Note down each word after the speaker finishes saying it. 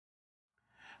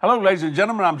Hello, ladies and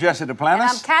gentlemen. I'm Jesse Duplantis. And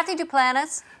I'm Kathy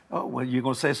Duplantis. Oh, well, you're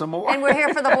going to say some more? And we're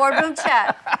here for the Boardroom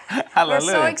Chat. We're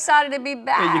so excited to be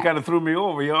back. Hey, you kind of threw me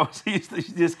over, yo. You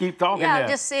just keep talking Yeah, there.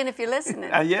 just seeing if you're listening.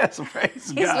 Yes,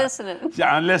 praise God. He's listening.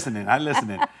 Yeah, I'm listening.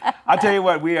 I tell you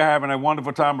what, we are having a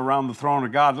wonderful time around the throne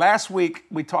of God. Last week,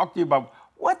 we talked to you about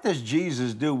what does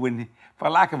Jesus do when, for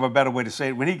lack of a better way to say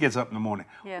it, when he gets up in the morning.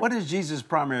 Yeah. What is Jesus'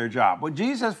 primary job? Well,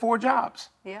 Jesus has 4 jobs.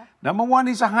 Yeah. Number 1,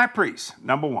 he's a high priest.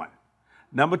 Number 1.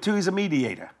 Number 2, he's a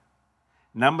mediator.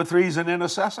 Number 3, he's an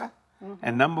intercessor. Mm-hmm.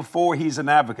 And number 4, he's an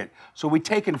advocate. So we've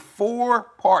taken 4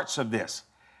 parts of this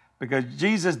because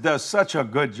Jesus does such a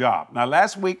good job. Now,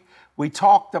 last week, we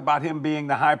talked about him being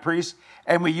the high priest,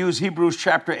 and we used Hebrews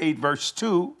chapter 8, verse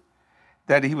 2,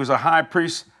 that he was a high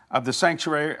priest of the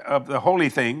sanctuary of the holy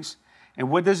things. And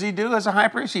what does he do as a high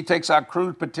priest? He takes our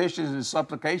crude petitions and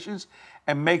supplications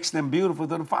and makes them beautiful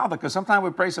to the Father. Because sometimes we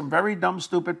pray some very dumb,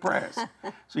 stupid prayers.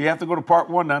 So you have to go to part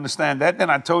 1 to understand that. Then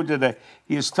I told you that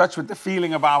he is touched with the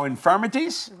feeling of our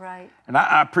infirmities. Right. And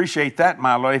I appreciate that,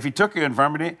 my Lord. If he took your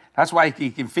infirmity, that's why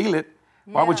he can feel it.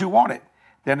 Yeah. Why would you want it?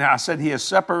 Then I said he has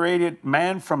separated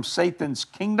man from Satan's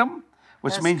kingdom,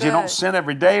 which That's means good. you don't sin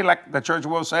every day, like the church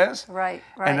world says. Right.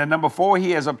 And then number 4,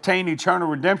 he has obtained eternal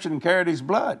redemption and carried his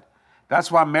blood. That's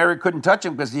why Mary couldn't touch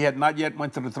him, because he had not yet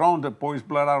went to the throne to pour his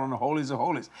blood out on the holies of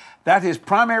holies. That's his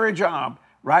primary job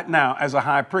right now as a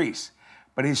high priest.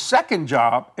 But his second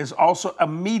job is also a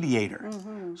mediator.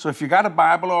 Mm-hmm. So if you got a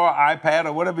Bible or an iPad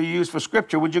or whatever you use for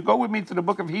scripture, would you go with me to the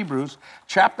book of Hebrews,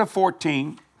 chapter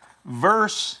 14,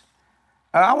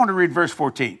 I want to read verse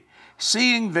 14.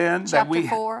 Seeing then that we...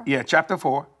 Chapter 4? Yeah, chapter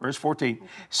 4, verse 14. Okay.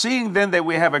 Seeing then that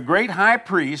we have a great high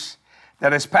priest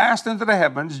that has passed into the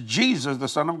heavens, Jesus, the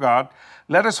Son of God,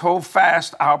 let us hold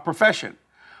fast our profession.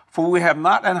 For we have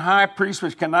not an high priest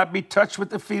which cannot be touched with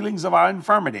the feelings of our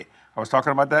infirmity. I was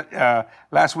talking about that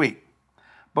last week.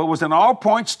 But was in all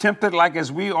points tempted like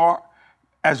as we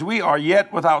are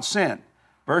yet without sin.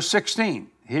 Verse 16,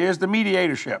 here's the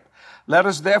mediatorship. Let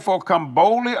us therefore come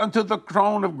boldly unto the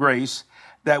throne of grace,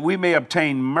 that we may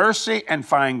obtain mercy and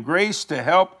find grace to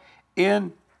help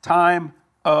in time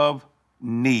of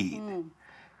need.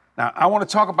 Now, I want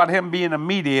to talk about him being a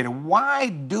mediator. Why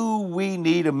do we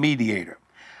need a mediator?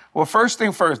 Well, first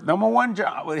thing first, number 1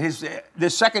 job,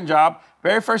 this second job,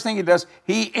 very first thing he does,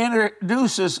 he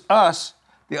introduces us,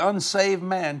 the unsaved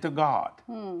man, to God.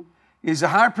 He's a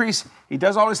high priest. He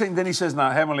does all these things. Then he says, now,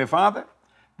 Heavenly Father,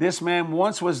 this man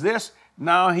once was this.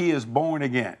 Now he is born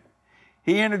again.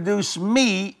 He introduced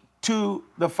me to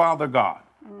the Father God,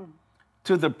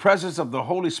 to the presence of the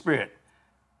Holy Spirit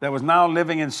that was now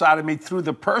living inside of me through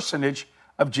the personage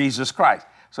of Jesus Christ.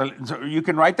 So you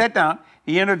can write that down.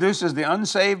 He introduces the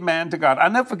unsaved man to God. I'll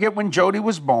never forget when Jody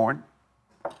was born.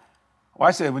 Well,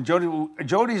 I said when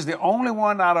Jody is the only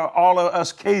one out of all of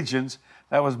us Cajuns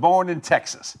that was born in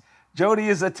Texas. Jody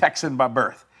is a Texan by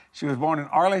birth. She was born in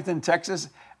Arlington, Texas,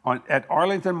 at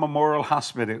Arlington Memorial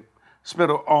Hospital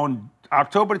on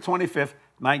October 25th,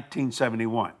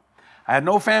 1971. I had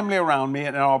no family around me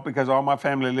at all because all my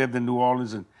family lived in New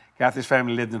Orleans and Kathy's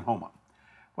family lived in Houma.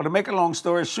 Well, to make a long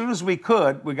story, as soon as we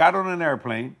could, we got on an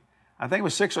airplane. I think it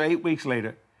was 6 or 8 weeks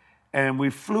later, and we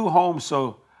flew home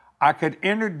so I could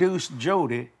introduce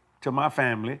Jody to my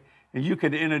family, and you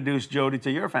could introduce Jody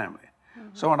to your family. Mm-hmm.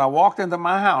 So when I walked into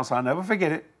my house, I'll never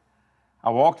forget it. I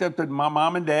walked up to my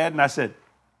mom and dad, and I said,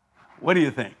 "What do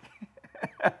you think?"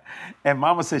 And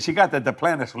Mama said, she got the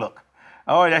Duplantis look.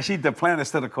 Oh, yeah, she's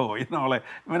Duplantis to the core. You know, like,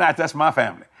 I mean, that's my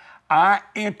family. I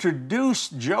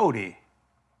introduced Jody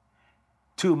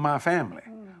to my family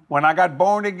when I got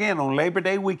born again on Labor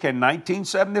Day weekend,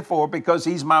 1974, because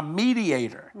he's my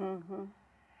mediator. Mm-hmm.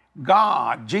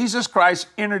 God, Jesus Christ,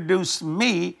 introduced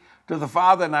me to the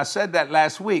Father, and I said that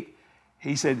last week.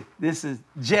 He said, this is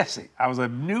Jesse. I was a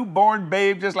newborn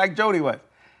babe just like Jody was.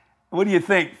 What do you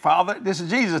think, Father? This is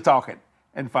Jesus talking.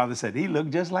 And Father said, he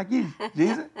looked just like you,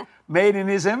 Jesus. Made in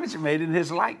his image, made in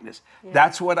his likeness. Yeah.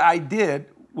 That's what I did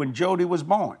when Jody was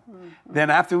born. Mm-hmm. Then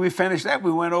after we finished that, we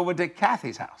went over to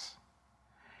Kathy's house.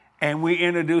 And we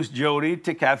introduced Jody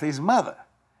to Kathy's mother.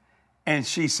 And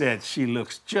she said, she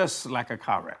looks just like a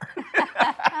car wreck.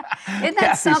 Isn't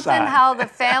that something, how the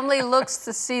family looks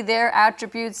to see their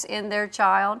attributes in their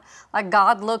child? Like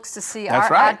God looks to see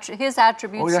his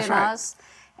attributes in us.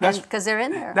 Because they're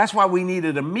in there. That's why we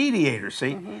needed a mediator,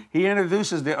 see? Mm-hmm. He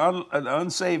introduces the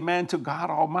unsaved man to God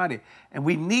Almighty. And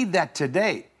we need that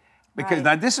today. Because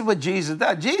now this is what Jesus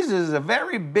does. Jesus is a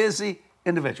very busy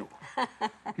individual.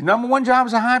 His number 1 job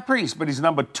is a high priest, but his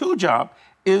number 2 job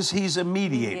is he's a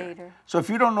mediator. So if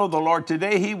you don't know the Lord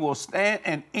today, he will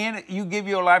stand and you give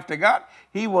your life to God,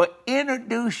 he will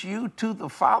introduce you to the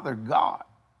Father God.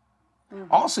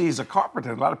 Also, he's a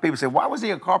carpenter. A lot of people say, why was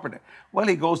he a carpenter? Well,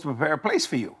 he goes to prepare a place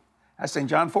for you. That's in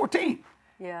John 14.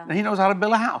 Yeah. And he knows how to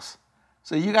build a house.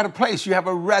 So you got a place, you have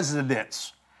a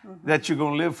residence that you're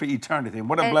going to live for eternity. And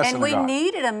what a blessing of God. And we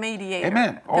needed a mediator.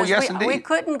 Amen. Oh, yes, indeed. We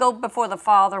couldn't go before the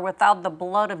Father without the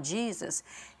blood of Jesus.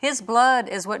 His blood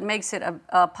is what makes it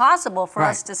possible for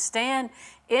us to stand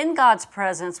in God's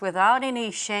presence without any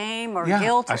shame or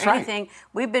guilt or anything. Right.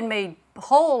 We've been made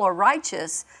whole or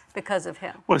righteous because of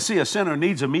him. Well, see, a sinner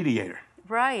needs a mediator.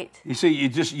 Right. You see, you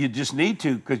just need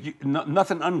to, because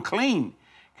nothing unclean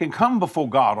can come before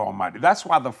God Almighty. That's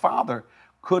why the Father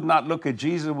could not look at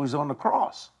Jesus who was on the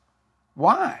cross.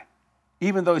 Why?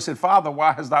 Even though he said, Father,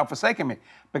 why hast thou forsaken me?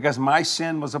 Because my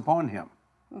sin was upon him.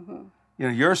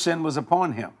 Your sin was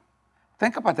upon him.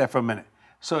 Think about that for a minute.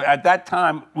 So at that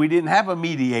time, we didn't have a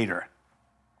mediator.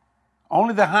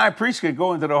 Only the high priest could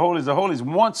go into the holies of holies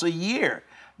once a year.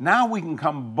 Now we can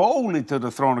come boldly to the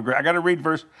throne of grace. I got to read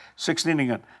verse 16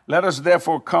 again. Let us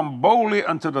therefore come boldly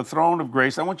unto the throne of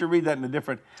grace. I want you to read that in a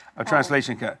different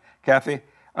translation, Kathy.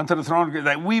 Unto the throne of grace,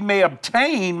 that we may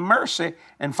obtain mercy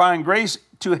and find grace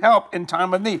to help in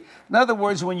time of need. In other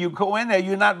words, when you go in there,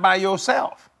 you're not by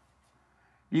yourself.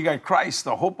 You got Christ,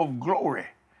 the hope of glory,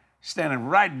 standing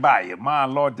right by you, my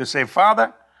Lord, to say,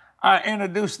 Father, I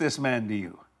introduce this man to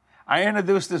you. I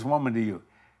introduce this woman to you.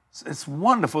 It's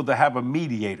wonderful to have a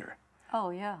mediator. Oh,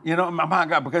 yeah. My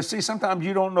God, because see, sometimes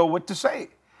you don't know what to say,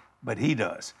 but he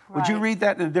does. Right. Would you read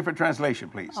that in a different translation,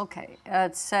 please? Okay.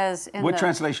 It says What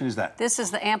translation is that? This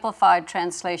is the Amplified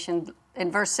translation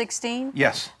in verse 16.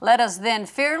 Yes. Let us then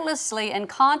fearlessly and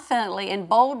confidently and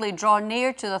boldly draw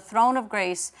near to the throne of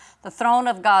grace, the throne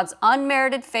of God's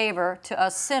unmerited favor to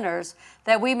us sinners,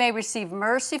 that we may receive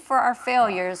mercy for our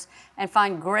failures and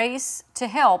find grace to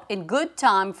help in good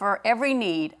time for every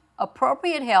need,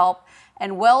 appropriate help,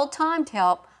 and well-timed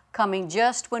help coming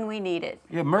just when we need it.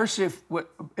 Yeah, mercy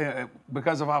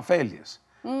because of our failures.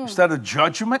 Instead of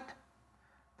judgment,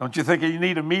 don't you think you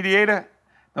need a mediator?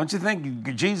 Don't you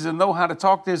think Jesus knows how to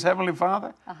talk to his heavenly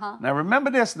Father? Now remember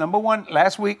this, number one,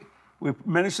 last week we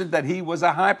ministered that he was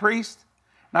a high priest.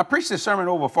 Now I preached this sermon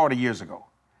over 40 years ago.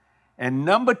 And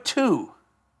number two,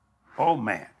 oh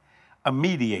man, a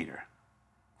mediator.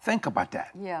 Think about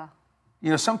that. Yeah.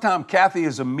 Sometimes Kathy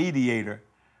is a mediator.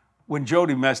 When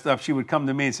Jody messed up, she would come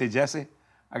to me and say, Jesse,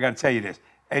 I got to tell you this.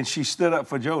 And she stood up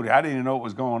for Jody. I didn't even know what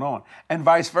was going on. And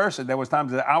vice versa. There was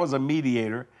times that I was a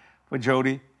mediator for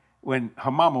Jody when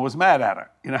her mama was mad at her.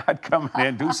 I'd come in there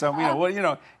and do something.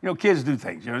 Kids do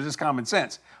things. It's just common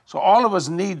sense. So all of us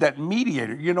need that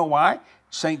mediator. You know why?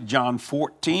 St. John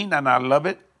 14, and I love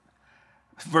it.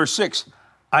 Verse 6,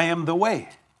 I am the way,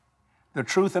 the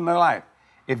truth, and the life.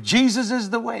 If Jesus is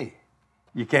the way,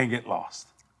 you can't get lost.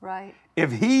 Right.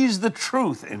 If he's the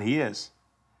truth, and he is,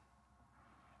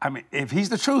 if he's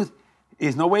the truth,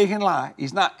 there's no way he can lie.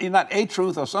 He's not a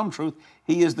truth or some truth.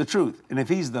 He is the truth. And if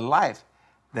he's the life,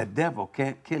 the devil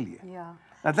can't kill you. Yeah.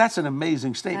 Now, that's an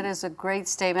amazing statement. That is a great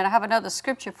statement. I have another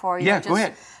scripture for you. Yeah, go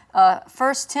ahead.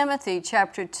 1 Timothy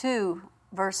chapter 2,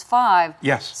 verse 5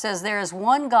 says, there is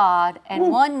one God and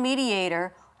one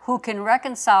mediator who can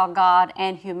reconcile God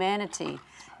and humanity,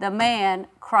 the man,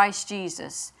 Christ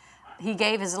Jesus. He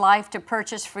gave his life to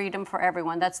purchase freedom for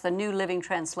everyone. That's the New Living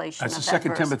Translation. That's the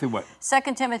 2 Timothy what?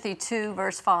 2 Timothy 2,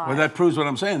 verse 5. Well, that proves what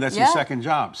I'm saying. That's his second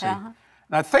job, see?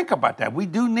 Now, think about that. We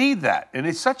do need that, and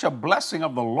it's such a blessing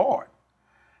of the Lord.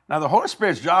 Now, the Holy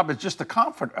Spirit's job is just to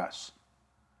comfort us,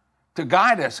 to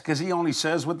guide us, because he only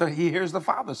says what he hears the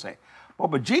Father say. Well,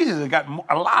 but Jesus has got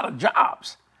a lot of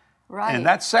jobs. Right. And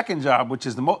that second job, which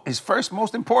is his first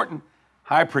most important,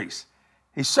 high priest.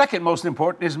 His second most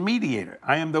important is mediator.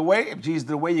 I am the way. If Jesus is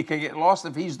the way, you can't get lost.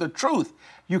 If he's the truth,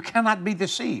 you cannot be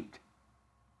deceived.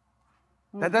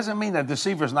 That doesn't mean that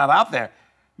deceiver's not out there.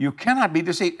 You cannot be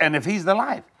deceived. And if he's the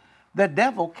life, the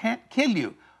devil can't kill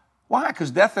you. Why?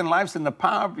 Because death and life's in the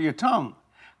power of your tongue.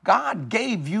 God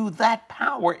gave you that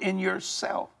power in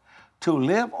yourself to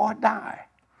live or die.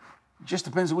 It just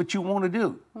depends on what you want to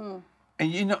do.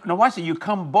 And now watch it. You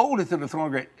come boldly to the throne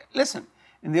of grace. Listen,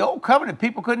 in the old covenant,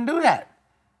 people couldn't do that.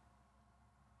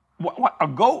 A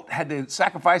goat had to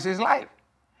sacrifice his life.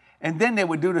 And then they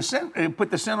would do the sin, and put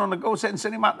the sin on the goat and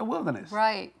send him out in the wilderness.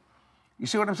 Right. You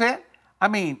see what I'm saying?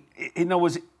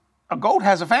 A goat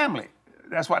has a family.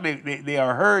 That's why they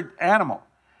are a herd animal.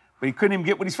 But he couldn't even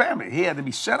get with his family. He had to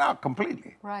be set out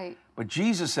completely. Right. But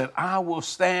Jesus said, I will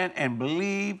stand and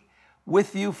believe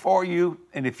with you, for you.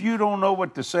 And if you don't know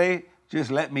what to say, Just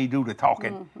let me do the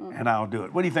talking, and I'll do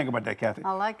it. What do you think about that, Kathy?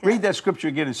 I like it. Read that scripture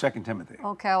again in 2 Timothy.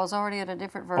 Okay, I was already at a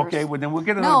different verse. Okay, well, then we'll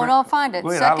get another verse. No, I'll find it.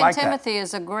 Ahead, 2 like Timothy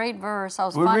is a great verse. I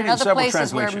was finding other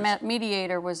places where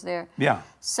mediator was there. Yeah.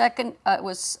 I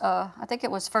think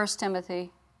it was 1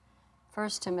 Timothy. 1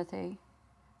 Timothy,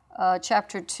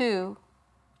 chapter 2.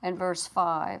 And verse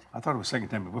 5. I thought it was 2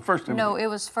 Timothy, but 1 Timothy. No, it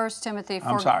was 1 Timothy.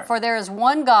 I'm sorry. For there is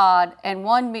one God and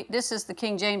one, this is the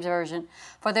King James Version,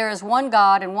 for there is one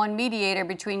God and one mediator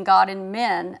between God and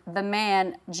men, the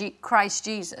man Christ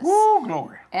Jesus. Woo,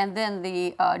 glory. And then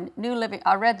the New Living,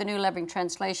 I read the New Living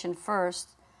Translation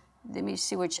first. Let me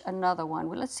see which another one.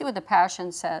 Well, let's see what the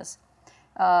Passion says.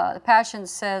 The Passion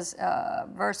says,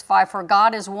 verse 5, for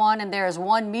God is one and there is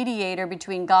one mediator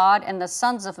between God and the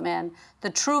sons of men, the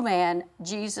true man,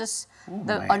 Jesus,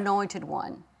 anointed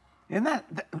one. Isn't that,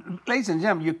 ladies and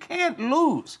gentlemen, you can't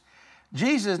lose.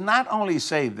 Jesus not only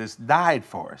saved us, died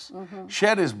for us,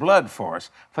 shed his blood for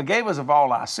us, forgave us of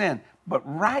all our sin, but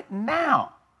right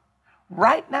now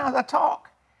the talk,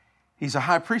 he's a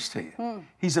high priest to you.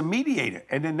 He's a mediator.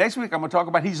 And then next week I'm going to talk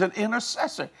about he's an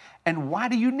intercessor. And why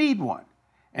do you need one?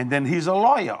 And then he's a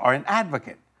lawyer or an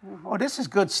advocate. Oh, this is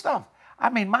good stuff. I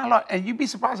mean, my Lord, and you'd be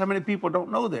surprised how many people don't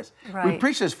know this. Right. We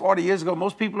preached this 40 years ago.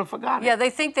 Most people have forgotten. Yeah, they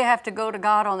think they have to go to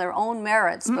God on their own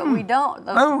merits, but we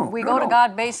don't. We go to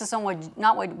God basis on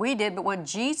not what we did, but what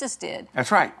Jesus did.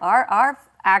 That's right. Our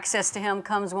access to him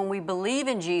comes when we believe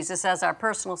in Jesus as our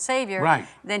personal Savior. Right.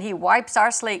 Then he wipes our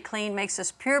slate clean, makes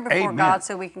us pure before God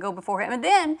so we can go before him. And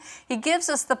then he gives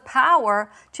us the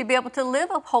power to be able to live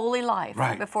a holy life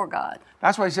before God.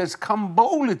 That's why he says, come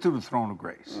boldly to the throne of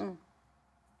grace.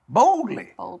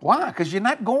 Boldly. Why? Because you're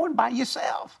not going by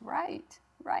yourself. Right.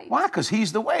 Why? Because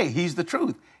he's the way, he's the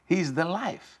truth, he's the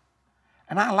life.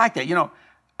 And I like that. You know,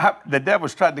 the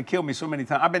devil's tried to kill me so many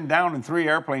times. I've been down in 3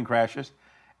 airplane crashes.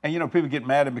 And, you know, people get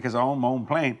mad at me because I own my own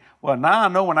plane. Well, now I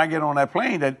know when I get on that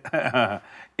plane that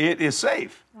it is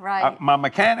safe. Right. My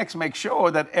mechanics make sure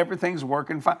that everything's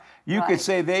working fine. You could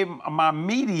say they're my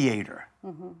mediator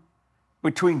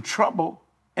between trouble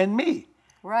and me.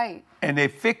 Right. And they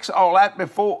fix all that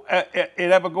before it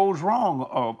ever goes wrong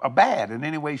or bad in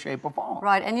any way, shape, or form.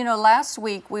 Right. And, you know, last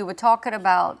week we were talking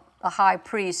about a high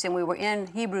priest, and we were in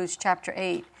Hebrews chapter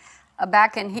 8.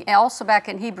 Back in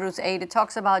Hebrews 8, it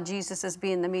talks about Jesus as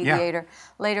being the mediator.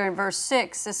 Yeah. Later in verse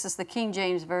 6, this is the King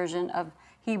James Version of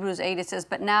Hebrews 8, it says,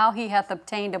 but now he hath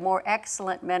obtained a more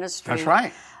excellent ministry. That's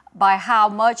right. By how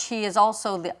much he is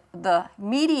also the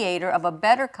mediator of a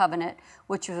better covenant,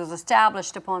 which was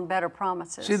established upon better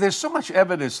promises. See, there's so much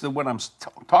evidence to what I'm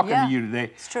talking to you today.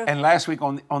 It's true. And last week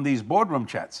on these boardroom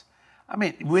chats. I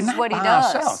mean, we're not by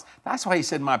ourselves. That's why he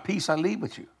said, my peace I leave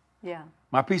with you. Yeah.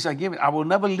 My peace I give you. I will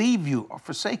never leave you or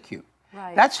forsake you.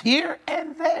 Right. That's here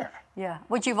and there. Yeah.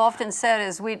 What you've often said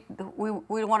is we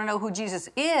want to know who Jesus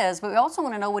is, but we also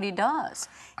want to know what he does.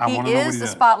 He is the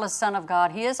spotless Son of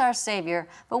God. He is our Savior.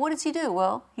 But what does he do?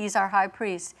 Well, he's our high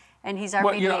priest, and he's our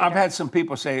mediator. You know, I've had some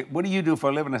people say, what do you do for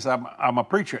a living? I said, I'm a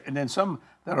preacher. And then some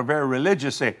that are very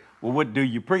religious say, well, what do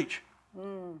you preach?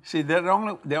 See, they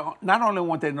not only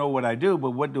want to know what I do,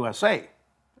 but what do I say?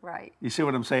 Right. You see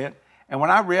what I'm saying? And when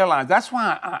I realized, that's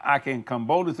why I can come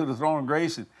boldly to the throne of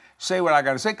grace and say what I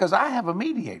got to say, because I have a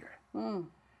mediator. And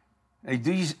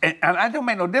I don't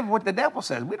make no difference what the devil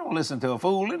says. We don't listen to a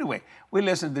fool anyway. We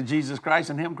listen to Jesus Christ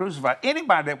and him crucified.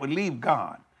 Anybody that would leave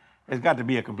God has got to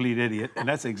be a complete idiot, and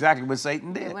that's exactly what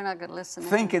Satan did. We're not going to listen to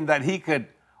thinking that he could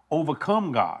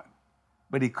overcome God,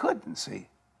 but he couldn't, see.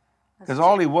 Because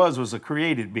all he was a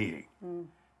created being,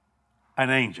 an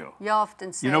angel. You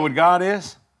often say, you know what God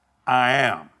is? I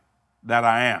am that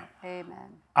I am.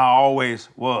 Amen. I always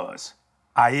was.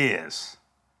 I is.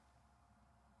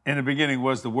 In the beginning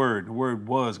was the Word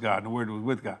was God, and the Word was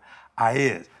with God. I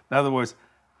is. In other words,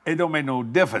 it don't make no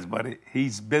difference, buddy.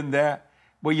 He's been there,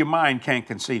 but your mind can't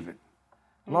conceive it.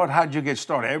 Lord, how'd you get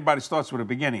started? Everybody starts with a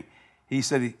beginning. He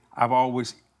said, I've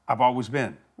always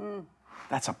been.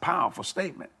 That's a powerful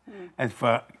statement. And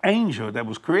for an angel that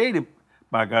was created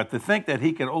by God to think that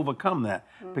he could overcome that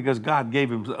because God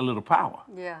gave him a little power.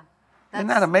 Yeah. Isn't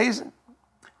that amazing?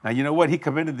 Now, you know what? He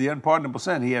committed the unpardonable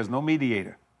sin. He has no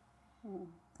mediator.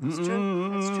 It's true.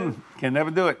 That's true. Can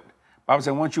never do it. Bible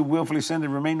said, once you willfully sin, there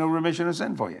remain no remission of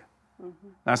sin for you.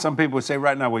 Now, some people would say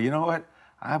right now, well, you know what?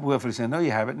 I've willfully sinned. No,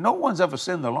 you haven't. No one's ever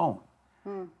sinned alone.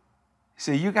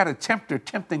 See, you got a tempter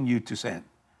tempting you to sin.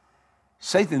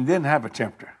 Satan didn't have a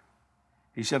tempter.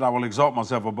 He said, I will exalt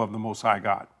myself above the Most High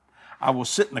God. I will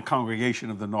sit in the congregation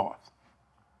of the north.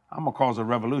 I'm going to cause a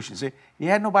revolution. See, he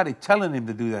had nobody telling him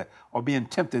to do that or being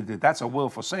tempted to do that. That's a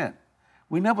willful sin.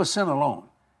 We never sin alone.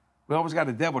 We always got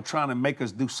the devil trying to make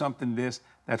us do something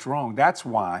that's wrong. That's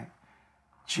why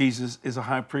Jesus is a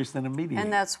high priest and a mediator.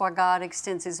 And that's why God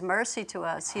extends his mercy to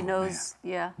us. He knows,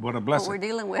 what a blessing. what we're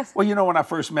dealing with. Well, when I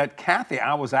first met Kathy,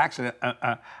 I was actually,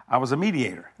 I was a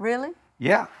mediator. Really?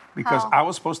 Yeah, because I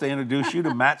was supposed to introduce you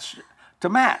to Matt.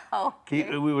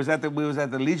 Okay. We was at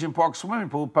the Legion Park swimming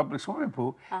pool, public swimming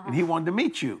pool, and he wanted to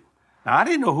meet you. Now, I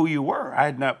didn't know who you were.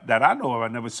 I know of.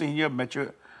 I'd never seen you, met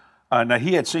you. Now,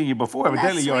 he had seen you before.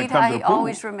 Evidently, you had come to the pool. He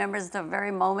always remembers the very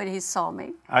moment he saw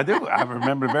me. I do. I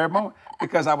remember the very moment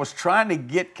because I was trying to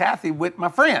get Kathy with my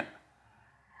friend.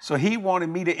 So he wanted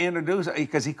me to introduce her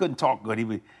because he couldn't talk good. He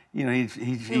would, he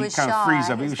kind of freeze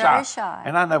up. He was shy.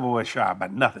 And I never was shy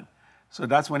about nothing. So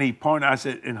that's when he pointed. I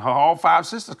said, and all 5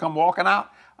 sisters come walking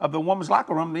out of the women's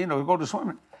locker room, to go to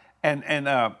swimming. And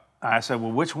I said,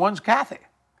 well, which one's Kathy?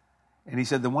 And he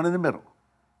said, the one in the middle.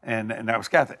 And that was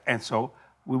Kathy. And so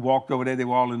we walked over there. They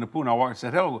were all in the pool. And I walked and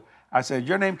said, hello. I said,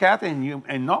 your name Kathy?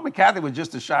 And normally Kathy was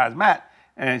just as shy as Matt.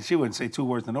 And she wouldn't say 2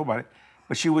 words to nobody.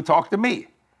 But she would talk to me.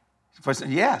 I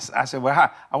said, yes. I said, well, hi.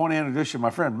 I want to introduce you to my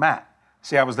friend Matt.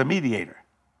 See, I was the mediator.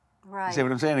 Right. You see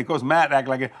what I'm saying? Of course, Matt acted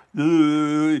like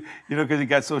because he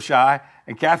got so shy.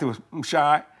 And Kathy was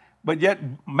shy. But yet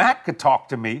Matt could talk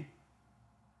to me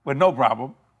with no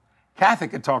problem. Kathy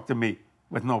could talk to me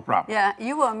with no problem. Yeah,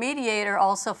 you were a mediator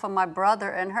also for my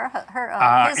brother and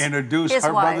his introduced his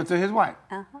her wife. brother to his wife.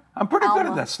 I'm pretty good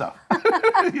at that stuff.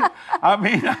 I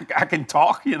mean, I can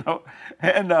talk,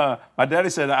 And my daddy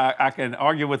said I can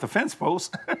argue with a fence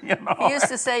post, He used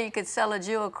to say you could sell a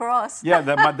Jew a cross. Yeah,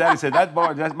 my daddy said my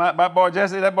boy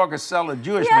Jesse, that boy could sell a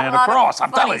Jewish man a cross.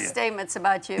 I'm telling you. Statements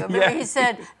about you. He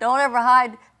said, don't ever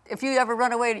hide. If you ever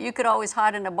run away, you could always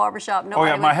hide in the barbershop.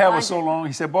 Nobody my hair was so long.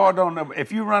 He said, boy, if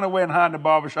you run away and hide in the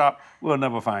barbershop, we'll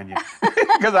never find you.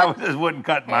 Because I just wouldn't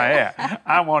cut my hair.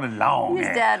 I wanted long hair.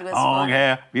 His dad was long funny.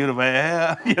 hair, beautiful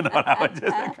hair.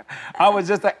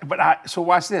 So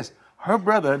watch this. Her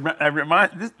brother,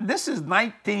 this is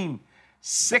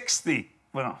 1960.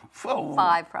 Well,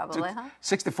 5 probably,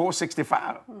 64,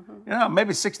 65.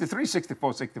 Maybe 63,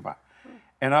 64, 65.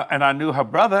 And I knew her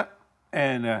brother,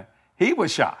 and he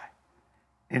was shy.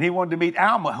 And he wanted to meet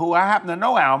Alma, who I happen to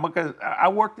know Alma because I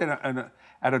worked at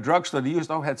a drugstore that used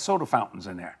to have soda fountains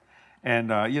in there.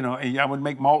 And, and I would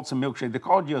make malts and milkshake. They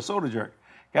called you a soda jerk.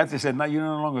 Kathy said, no, you're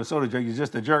no longer a soda jerk, you're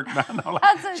just a jerk.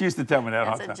 She used to tell me that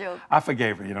all the time. That's a joke. I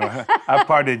forgave her, I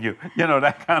pardoned you,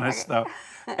 that kind of stuff.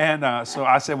 And so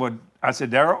I said,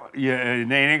 Daryl, it ain't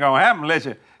going to happen unless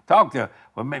you talk to her.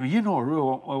 Well, maybe you know a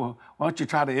rule. Why don't you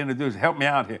try to help me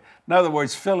out here? In other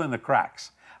words, fill in the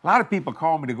cracks. A lot of people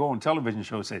call me to go on television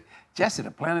shows and say, Jesse,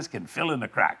 the planets can fill in the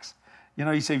cracks.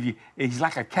 He said, he's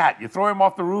like a cat. You throw him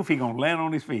off the roof, he's going to land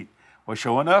on his feet. Well,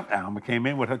 sure enough, Alma came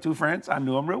in with her 2 friends. I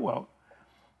knew them real well.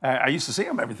 I used to see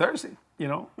them every Thursday,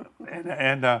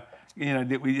 And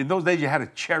in those days, you had a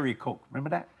cherry Coke. Remember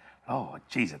that? Oh,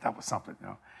 Jesus, that was something,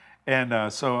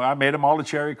 And so I made them all a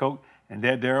cherry Coke, and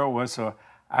there Daryl was. So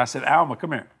I said, Alma,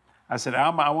 come here. I said,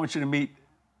 Alma, I want you to meet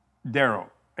Daryl.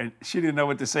 And she didn't know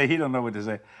what to say. He don't know what to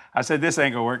say. I said, this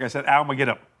ain't going to work. I said, Alma, get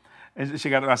up. And she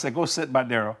got up. I said, go sit by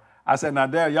Daryl. I said, now,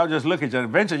 Daryl, y'all just look at each other.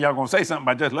 Eventually, y'all going to say something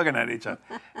by just looking at each other.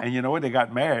 And you know what? They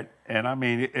got married. And I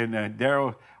mean,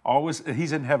 Daryl always,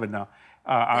 he's in heaven now.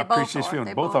 I appreciate his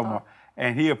feelings. Both of them are.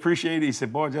 And he appreciated it. He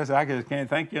said, boy, Jesse, I just can't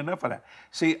thank you enough for that.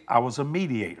 See, I was a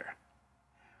mediator.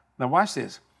 Now, watch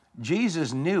this.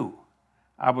 Jesus knew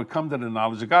I would come to the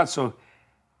knowledge of God. So,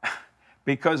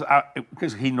 because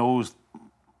he knows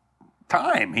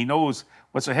time. He knows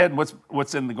what's ahead and what's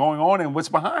going on and what's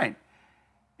behind.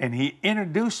 And he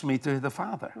introduced me to the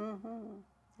Father.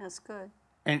 That's good.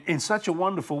 And in such a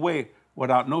wonderful way,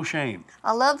 without no shame.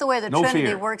 I love the way the Trinity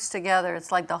fear. works together.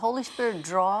 It's like the Holy Spirit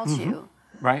draws you.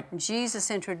 Right. And Jesus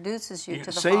introduces you to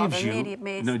the saves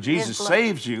Father. Jesus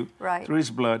saves you through his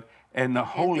blood. And the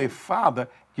Holy Father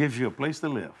gives you a place to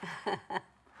live.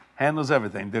 Handles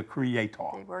everything. The Creator.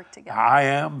 They work together. I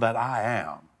am that I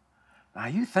am. Now,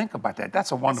 you think about that.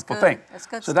 That's a wonderful thing. That's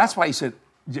good so that's why he said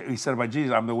about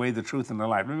Jesus, I'm the way, the truth, and the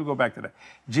life. Let me go back to that.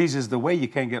 Jesus is the way. You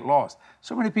can't get lost.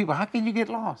 So many people, how can you get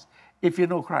lost if you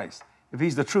know Christ? If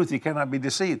he's the truth, you cannot be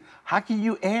deceived. How can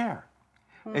you err?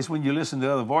 It's when you listen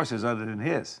to other voices other than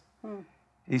his.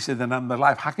 He said, then I'm the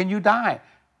life. How can you die?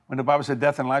 When the Bible said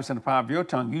death and life's in the power of your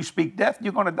tongue, you speak death,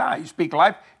 you're going to die. You speak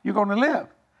life, you're going to live.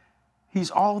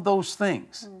 He's all those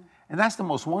things. And that's the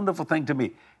most wonderful thing to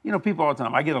me. People all the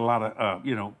time, I get a lot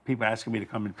of, people asking me to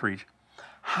come and preach.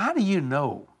 How do you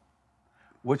know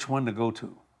which one to go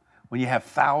to when you have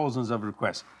thousands of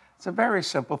requests? It's a very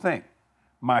simple thing.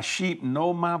 My sheep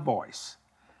know my voice,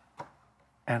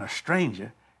 and a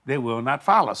stranger they will not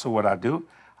follow. So what I do,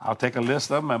 I'll take a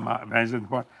list of them in my evangelism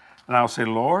department, and I'll say,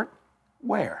 Lord,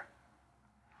 where?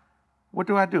 What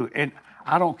do I do? And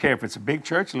I don't care if it's a big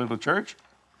church, a little church,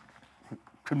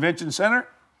 convention center,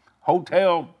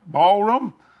 hotel,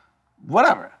 ballroom,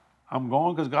 whatever. I'm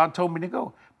going because God told me to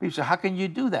go. People say, how can you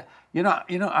do that? You know,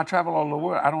 I travel all over the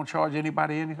world. I don't charge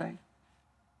anybody anything.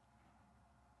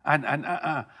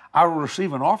 I will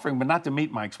receive an offering, but not to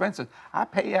meet my expenses.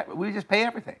 We just pay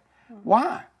everything.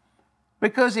 Why?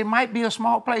 Because it might be a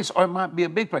small place or it might be a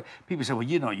big place. People say, well,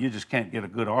 you just can't get a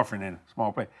good offering in a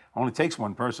small place. It only takes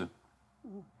one person.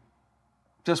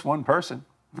 Just one person.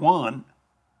 One.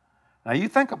 Now you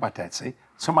think about that, see?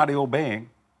 Somebody obeying.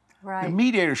 Right. The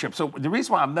mediatorship. So the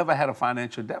reason why I've never had a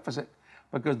financial deficit,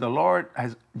 because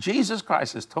Jesus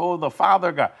Christ has told the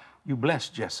Father God, you bless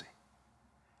Jesse,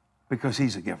 because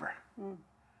he's a giver.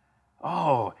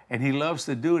 Oh, and he loves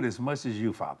to do it as much as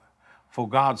you, Father. For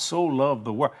God so loved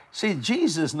the world. See,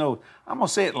 Jesus knows, I'm going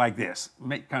to say it like this,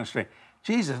 make kind of strange.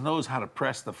 Jesus knows how to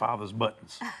press the Father's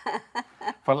buttons,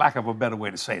 for lack of a better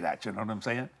way to say that, you know what I'm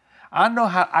saying? I know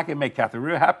how I can make Kathy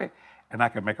real happy, and I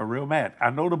can make her real mad. I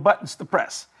know the buttons to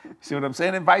press. See what I'm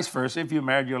saying? And vice versa. If you're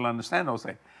married, you'll understand those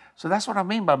things. So that's what I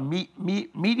mean by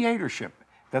mediatorship.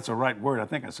 That's a right word. I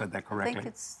think I said that correctly. I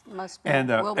think it must be. And,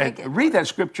 we'll make it. Read that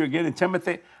scripture again in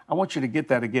Timothy. I want you to get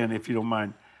that again, if you don't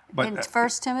mind. But, in 1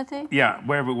 Timothy? Yeah,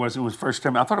 wherever it was 1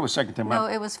 Timothy. I thought it was 2 Timothy. No,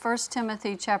 it was 1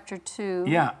 Timothy chapter 2.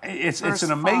 Yeah, it's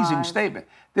an amazing 5. statement.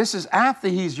 This is after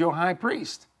he's your high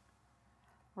priest.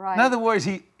 Right. In other words,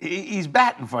 he's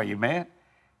batting for you, man.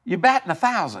 You're batting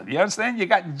 1,000. You understand? You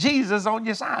got Jesus on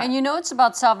your side. And you know it's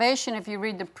about salvation if you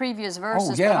read the previous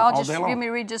verses. Oh, yeah, but you me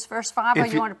read just verse 5 or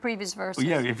you want the previous verses?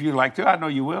 Yeah, if you like to. I know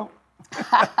you will.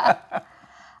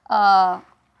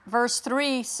 Verse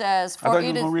 3 says, I thought you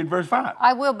were going to read verse 5.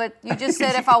 I will, but you just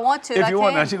said if I want to, if you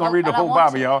want, now she's going to read the whole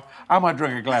Bible, to. y'all. I'm going to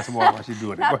drink a glass of water while she's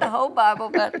doing it. Not the whole Bible,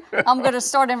 but I'm going to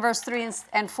start in verse 3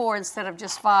 and 4 instead of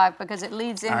just 5 because it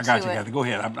leads into it. I got you, Kathy. Go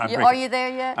ahead. Are you there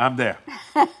yet? I'm there.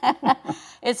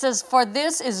 It says, for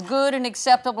this is good and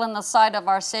acceptable in the sight of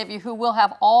our Savior, who will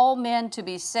have all men to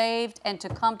be saved and to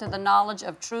come to the knowledge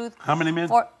of truth. How many men?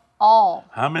 For all.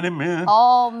 How many men?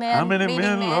 All men, how many meaning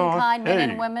men, mankind, Lord? men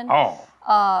and women. All.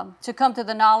 To come to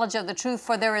the knowledge of the truth,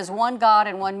 for there is one God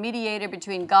and one mediator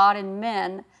between God and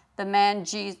men, the man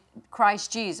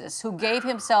Christ Jesus, who gave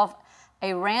himself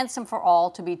a ransom for all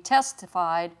to be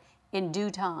testified in due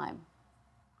time.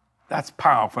 That's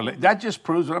powerful. That just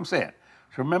proves what I'm saying.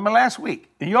 So remember last week,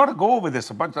 and you ought to go over this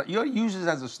a bunch. You ought to use this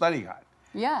as a study guide.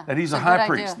 Yeah. That he's a high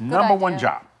priest. Number one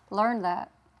job. Learn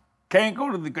that. Can't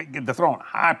go to the throne.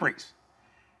 High priest.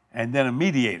 And then a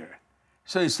mediator.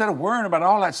 So instead of worrying about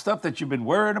all that stuff that you've been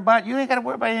worrying about, you ain't got to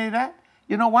worry about any of that.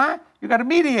 You know why? You got a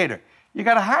mediator. You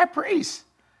got a high priest.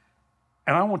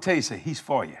 And I want to tell you, he's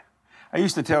for you. I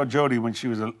used to tell Jody when she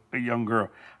was a young girl,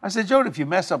 I said, Jody, if you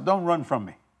mess up, don't run from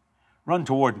me. Run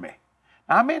toward me.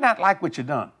 Now, I may not like what you've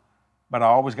done, but I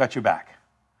always got your back.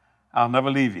 I'll never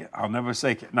leave you. I'll never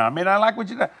forsake you. Now, I may not like what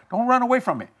you've done. Don't run away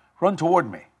from me. Run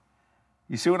toward me.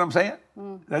 You see what I'm saying?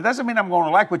 That doesn't mean I'm going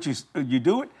to like what you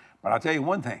do it, but I'll tell you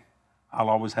one thing. I'll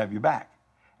always have your back.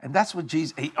 And that's what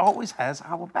Jesus, he always has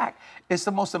our back. It's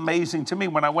the most amazing to me.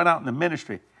 When I went out in the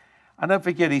ministry, I'll never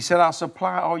forget, he said, I'll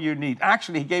supply all your need.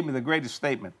 Actually, he gave me the greatest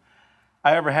statement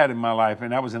I ever had in my life,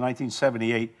 and that was in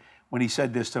 1978 when he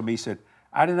said this to me. He said,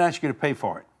 I didn't ask you to pay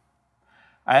for it.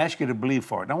 I asked you to believe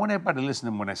for it. And I want everybody to listen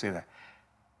to him when I say that.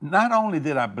 Not only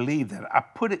did I believe that, I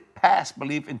put it past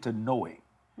belief into knowing.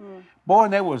 Boy,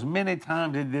 there was many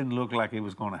times it didn't look like it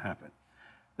was going to happen.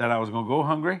 That I was going to go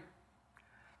hungry.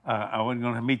 I wasn't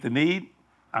going to meet the need.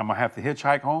 I'm going to have to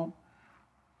hitchhike home.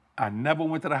 I never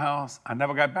went to the house. I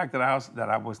never got back to the house that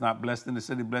I was not blessed in the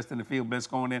city, blessed in the field,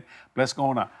 blessed going in, blessed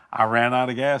going out. I ran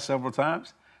out of gas several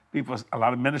times. A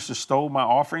lot of ministers stole my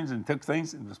offerings and took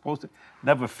things and were supposed to,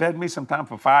 never fed me sometimes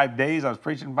for 5 days. I was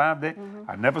preaching 5 days.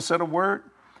 I never said a word.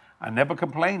 I never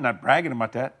complained, not bragging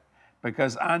about that,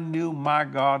 because I knew my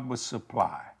God would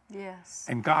supply. Yes.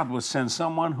 And God would send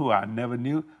someone who I never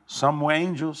knew. Some were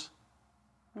angels.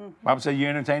 Bible said you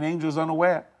entertain angels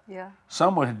unaware. Yeah.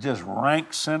 Some were just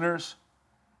rank sinners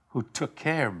who took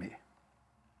care of me.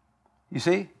 You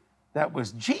see, that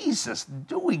was Jesus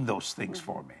doing those things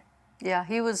for me. Yeah,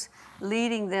 he was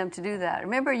leading them to do that.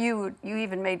 Remember, you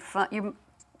even made fun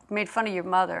of your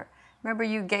mother. Remember,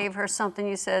 you gave her something.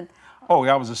 You said, "Oh,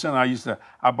 I was a sinner.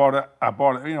 I bought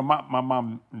it. You know, my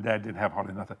mom and dad didn't have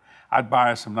hardly nothing. I'd buy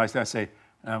her some nice. I say,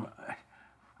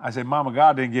 Mama,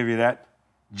 God didn't give you that.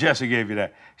 Jesse gave you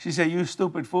that." She said, "You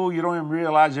stupid fool, you don't even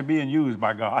realize you're being used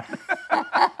by God."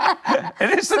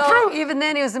 And it's the truth. Even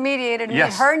then, he was the mediator to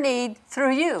meet her need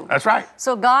through you. That's right.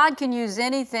 So God can use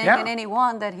anything and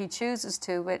anyone that he chooses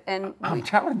to. I'm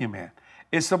telling you, man,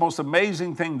 it's the most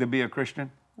amazing thing to be a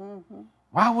Christian. Mm-hmm.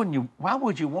 Why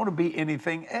would you want to be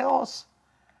anything else?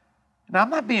 Now, I'm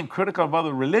not being critical of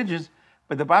other religions,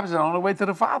 but the Bible says the only way to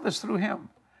the Father is through him.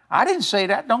 I didn't say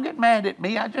that. Don't get mad at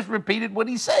me. I just repeated what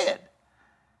he said.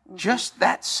 Mm-hmm. Just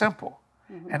that simple.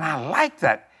 Mm-hmm. And I like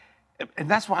that. And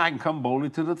that's why I can come boldly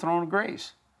to the throne of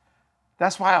grace.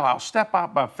 That's why I'll step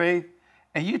out by faith.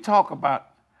 And you talk about,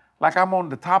 like I'm on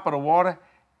the top of the water,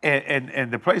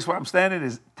 and the place where I'm standing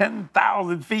is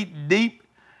 10,000 feet deep,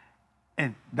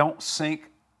 and don't sink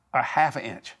a half an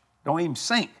inch. Don't even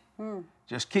sink.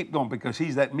 Just keep going, because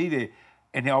he's that mediator.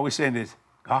 And he always saying this,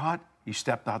 God, you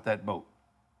stepped out that boat.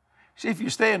 See, if you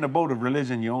stay in the boat of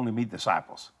religion, you only meet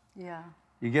disciples. Yeah.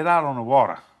 You get out on the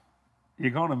water,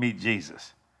 you're going to meet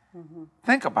Jesus. Mm-hmm.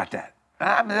 Think about that.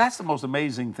 I mean, that's the most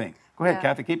amazing thing. Go ahead,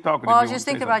 Kathy, keep talking. Well, I was just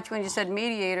thinking about you when you said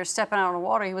mediator, stepping out on the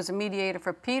water. He was a mediator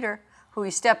for Peter, who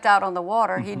he stepped out on the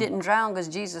water. Mm-hmm. He didn't drown because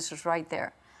Jesus was right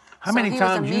there. How many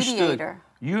times you stood,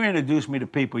 you introduced me to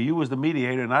people, you was the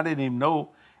mediator, and I didn't even know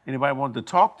anybody wanted to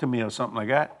talk to me or something like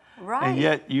that. Right. And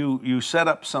yet you set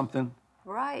up something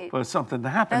for something to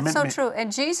happen. That's so true.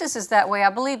 And Jesus is that way. I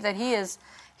believe that He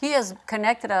has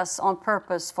connected us on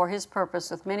purpose for His purpose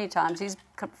with many times. He's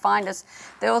find us.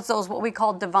 Those what we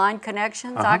call divine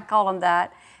connections. I call them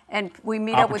that. And we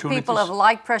meet up with people of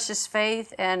like precious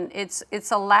faith, and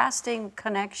it's a lasting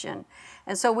connection.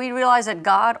 And so we realize that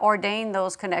God ordained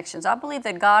those connections. I believe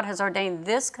that God has ordained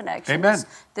this connection,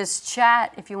 this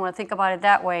chat, if you want to think about it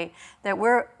that way, that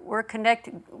we're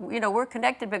connected. We're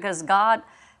connected because God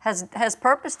has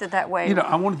purposed it that way.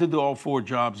 I wanted to do all 4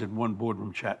 jobs in one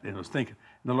boardroom chat, and I was thinking,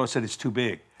 and the Lord said it's too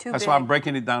big. That's why I'm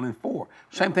breaking it down in 4.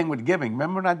 Same thing with giving.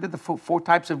 Remember when I did the 4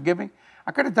 types of giving?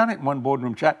 I could have done it in one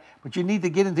boardroom chat, but you need to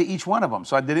get into each one of them.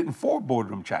 So I did it in 4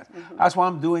 boardroom chats. Mm-hmm. That's why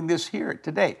I'm doing this here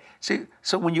today. See,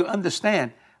 so when you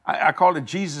understand, I call it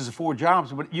Jesus' 4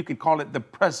 jobs, but you could call it the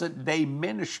present day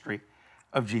ministry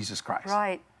of Jesus Christ.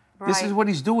 Right. This is what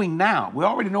he's doing now. We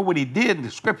already know what he did in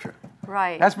the scripture.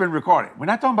 Right. That's been recorded. We're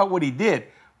not talking about what he did.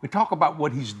 We talk about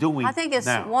what he's doing now. I think it's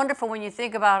wonderful when you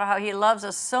think about how he loves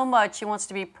us so much. He wants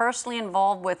to be personally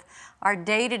involved with our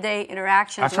day-to-day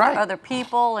interactions with other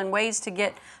people and ways to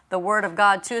get the Word of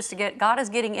God to us. God is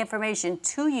getting information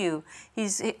to you.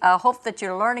 I hope that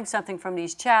you're learning something from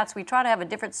these chats. We try to have a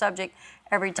different subject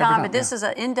every time, but this is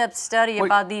an in-depth study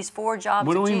about these 4 jobs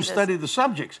of Jesus. We don't even study the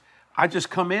subjects. I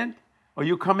just come in, or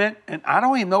you come in, and I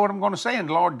don't even know what I'm going to say, and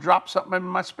the Lord dropped something in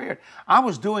my spirit. I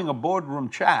was doing a boardroom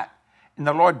chat, and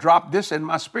the Lord dropped this in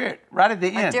my spirit right at the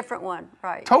end. A different one,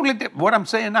 right. Totally different. What I'm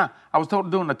saying now, I was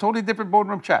doing a totally different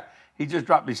boardroom chat. He just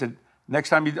dropped me. He said, next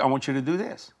time I want you to do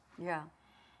this. Yeah.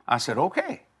 I said,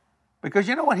 okay. Because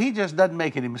you know what? He just doesn't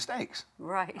make any mistakes.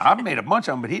 Right. I've made a bunch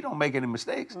of them, but he don't make any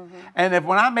mistakes. Mm-hmm. And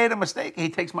when I made a mistake, he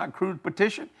takes my crude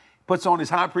petition, puts on his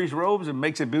high priest robes, and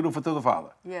makes it beautiful to the Father.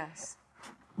 Yes.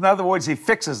 In other words, he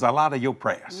fixes a lot of your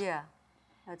prayers. Yeah.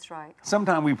 That's right.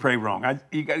 Sometimes we pray wrong.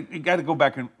 You got to go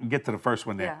back and get to the first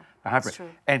one there. Yeah, the high prayer. True.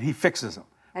 And he fixes them.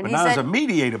 And but now as a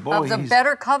mediator, boy, of the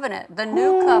better covenant, the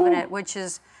new covenant, which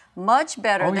is much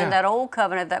better than that old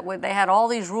covenant that they had all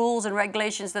these rules and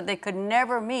regulations that they could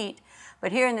never meet.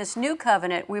 But here in this new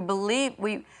covenant, we believe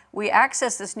we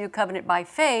access this new covenant by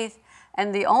faith,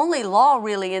 and the only law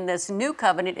really in this new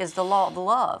covenant is the law of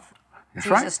love. That's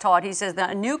Jesus taught. He says,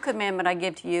 a new commandment I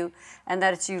give to you, and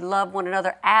that it's you love one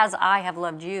another as I have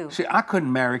loved you. See, I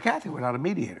couldn't marry Kathy without a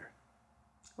mediator.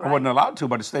 Right. I wasn't allowed to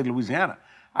by the state of Louisiana.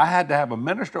 I had to have a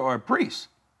minister or a priest.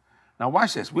 Now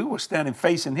watch this. We were standing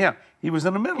facing him. He was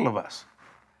in the middle of us.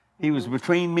 He was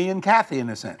between me and Kathy in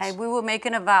a sense. And we were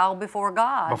making a vow before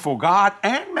God. Before God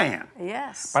and man.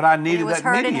 Yes. But I needed that mediator. It was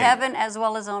heard in heaven as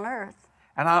well as on earth.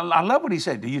 And I love what he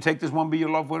said. Do you take this one be your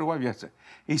lawful wife? Yes, sir.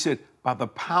 He said, by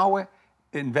power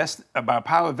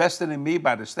vested in me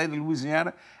by the state of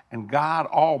Louisiana and God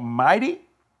Almighty,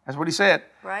 that's what he said.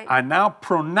 Right. I now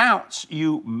pronounce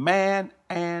you man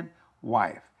and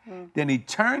wife. Then he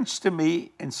turns to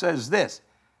me and says this,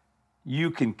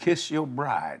 you can kiss your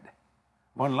bride.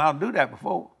 Wasn't allowed to do that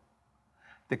before.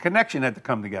 The connection had to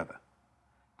come together.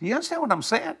 Do you understand what I'm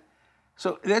saying?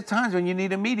 So there are times when you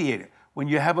need a mediator. When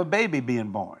you have a baby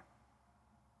being born,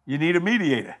 you need a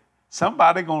mediator.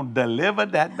 Somebody gonna deliver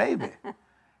that baby.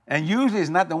 And usually it's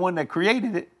not the one that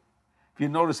created it. If you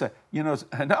notice that,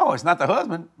 no, it's not the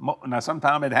husband. Now,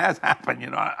 sometimes it has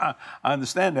happened, I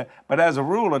understand that. But as a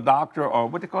rule, a doctor or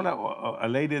what they call that, a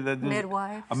lady that...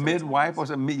 Midwife. A midwife or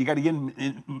something. You got to get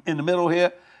in the middle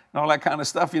here and all that kind of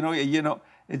stuff,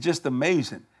 it's just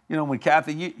amazing. You know, when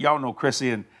Kathy, y'all know Chrissy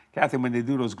and Kathy, when they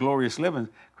do those glorious livings,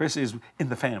 Chrissy is in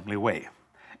the family way.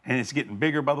 And it's getting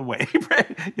bigger by the way,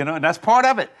 you know, and that's part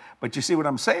of it. But you see what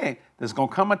I'm saying? There's going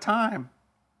to come a time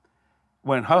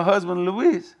when her husband,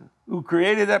 Luis, who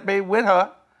created that baby with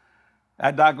her,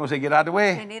 that doctor going to say, get out of the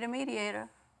way. They need a mediator.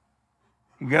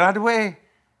 Get out of the way.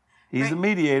 He's the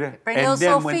mediator. Bring little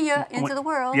Sophia into the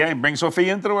world. Yeah, and bring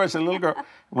Sophia into the world. It's a little girl.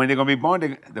 When they're going to be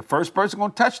born, the first person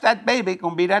going to touch that baby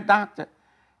going to be that doctor.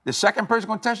 The second person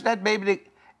going to touch that baby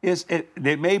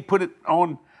they may put it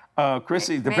on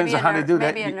Chrissy. Depends on how they do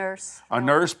that. Maybe a nurse. A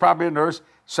nurse, probably a nurse.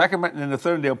 Second, and then the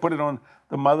third, they'll put it on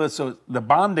the mother. So the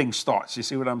bonding starts. You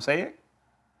see what I'm saying?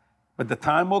 But the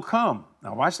time will come.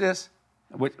 Now watch this,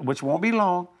 which won't be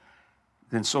long.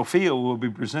 Then Sophia will be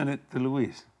presented to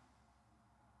Luis.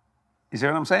 You see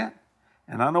what I'm saying?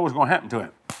 And I know what's going to happen to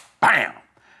him. Bam!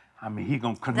 I mean, he's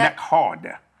going to connect hard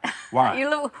there. Why? You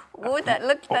look, what that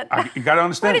look that. You got to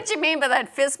understand. What did you mean by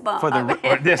that fist bump? For the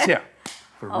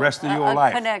rest of your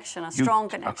life. Connection, a strong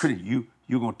connection.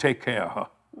 You're going to take care of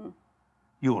her.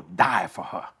 You'll die for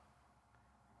her.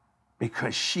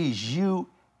 Because she's you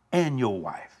and your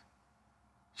wife.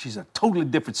 She's a totally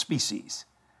different species.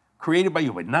 Created by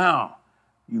you. But now,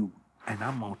 and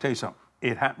I'm going to tell you something.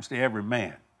 It happens to every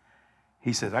man.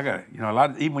 He says, I got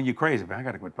to, even when you're crazy, man, I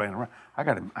got to quit playing around. I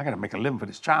got to make a living for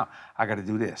this child. I got to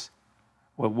do this.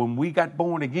 Well, when we got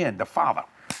born again, the father,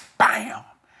 bam,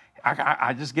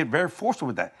 I just get very forceful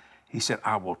with that. He said,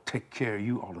 I will take care of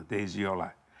you all the days of your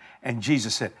life. And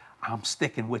Jesus said, I'm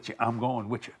sticking with you. I'm going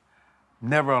with you.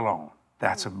 Never alone.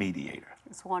 That's a mediator.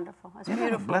 It's wonderful. It's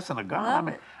beautiful. The blessing of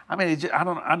God. I mean,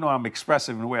 I know I'm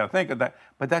expressive in the way I think of that,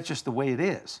 but that's just the way it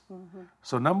is. Mm-hmm.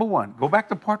 So number one, go back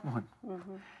to part one.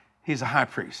 Mm-hmm. He's a high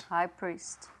priest. High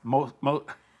priest.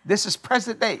 This is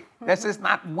present day. Mm-hmm. This is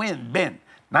not been,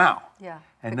 now. Yeah.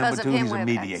 And number two, he's a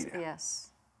mediator. Yes.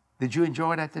 Did you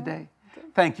enjoy that today? Okay.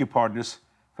 Thank you, partners,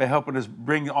 for helping us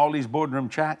bring all these boardroom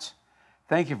chats.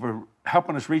 Thank you for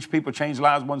helping us reach people, change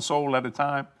lives one soul at a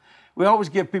time. We always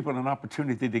give people an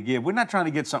opportunity to give. We're not trying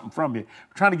to get something from you.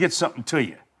 We're trying to get something to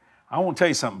you. I won't tell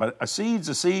you something, but a seed's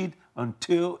a seed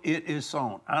until it is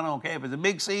sown. I don't care if it's a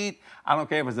big seed. I don't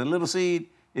care if it's a little seed.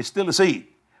 It's still a seed.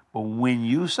 But when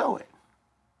you sow it,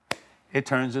 it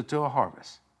turns into a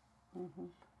harvest. Mm-hmm.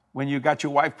 When you got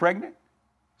your wife pregnant,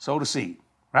 sow the seed,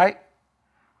 right?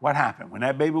 What happened? When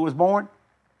that baby was born,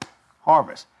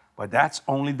 harvest. But that's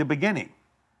only the beginning.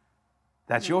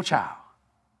 That's your child.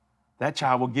 That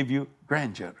child will give you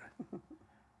grandchildren.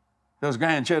 Those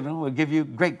grandchildren will give you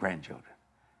great-grandchildren.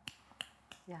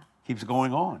 Yeah. Keeps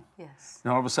going on. Yes.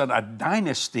 And all of a sudden, a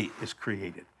dynasty is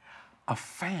created, a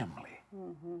family.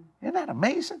 Mm-hmm. Isn't that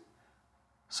amazing?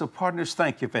 So, partners,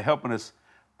 thank you for helping us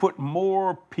put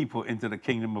more people into the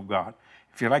kingdom of God.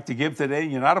 If you'd like to give today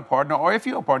and you're not a partner, or if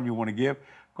you're a partner you want to give,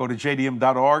 go to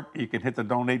jdm.org. You can hit the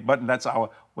donate button. That's our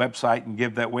website and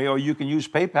give that way. Or you can use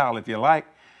PayPal if you like.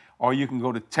 Or you can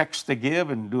go to text to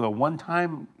give and do a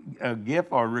one-time gift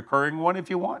or a recurring one if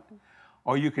you want.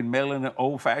 Or you can mail in an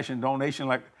old-fashioned donation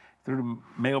like through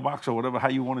the mailbox or whatever, how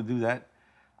you want to do that.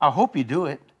 I hope you do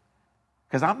it,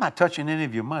 because I'm not touching any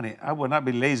of your money. I will not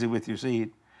be lazy with your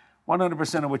seed.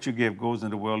 100% of what you give goes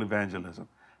into world evangelism.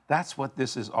 That's what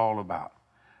this is all about.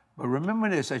 But remember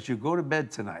this, as you go to bed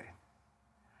tonight,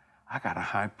 I got a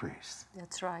high priest.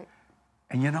 That's right.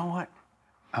 And you know what?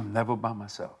 I'm never by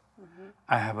myself. Mm-hmm.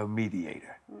 I have a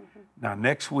mediator. Mm-hmm. Now,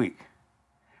 next week,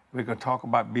 we're going to talk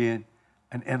about being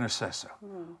an intercessor.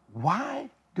 Mm. Why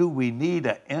do we need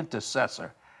an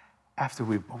intercessor after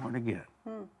we're born again?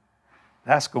 Mm.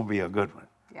 That's going to be a good one.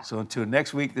 Yeah. So until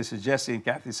next week, this is Jesse and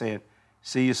Kathy saying,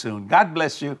 see you soon. God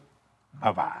bless you.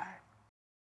 Bye-bye.